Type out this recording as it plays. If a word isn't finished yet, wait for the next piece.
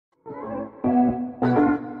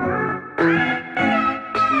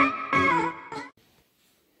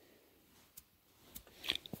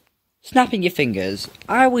snapping your fingers,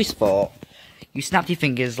 I always thought you snapped your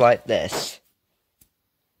fingers like this.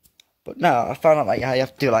 But no, I found out like how you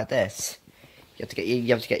have to do it like this. You have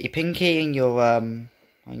to get your pinky and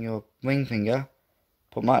your ring finger,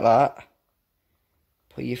 put them like that.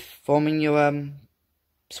 Put your thumb and your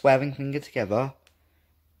swearing finger together.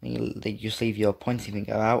 And you just leave your pointing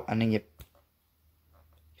finger out, and then you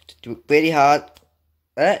have to do it really hard.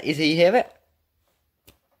 You hear it?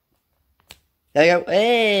 There you go.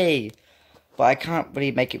 Hey! But I can't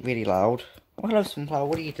really make it really loud. Oh, hello, Sunflower.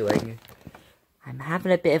 What are you doing? I'm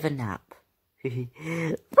having a bit of a nap.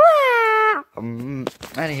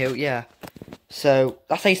 Anywho, yeah. So,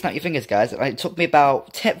 that's how you snap your fingers, guys. It took me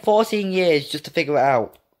about 14 years just to figure it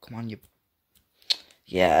out. Come on, you...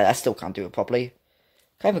 Yeah, I still can't do it properly.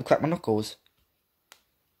 Can't even crack my knuckles.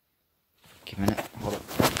 Give me a minute. Hold on.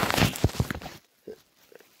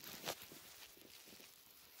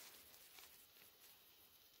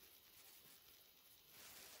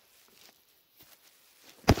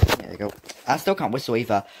 There you go. I still can't whistle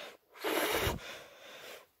either.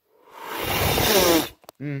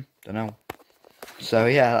 Don't know. So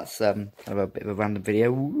yeah, that's kind of a bit of a random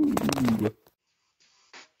video. Ooh.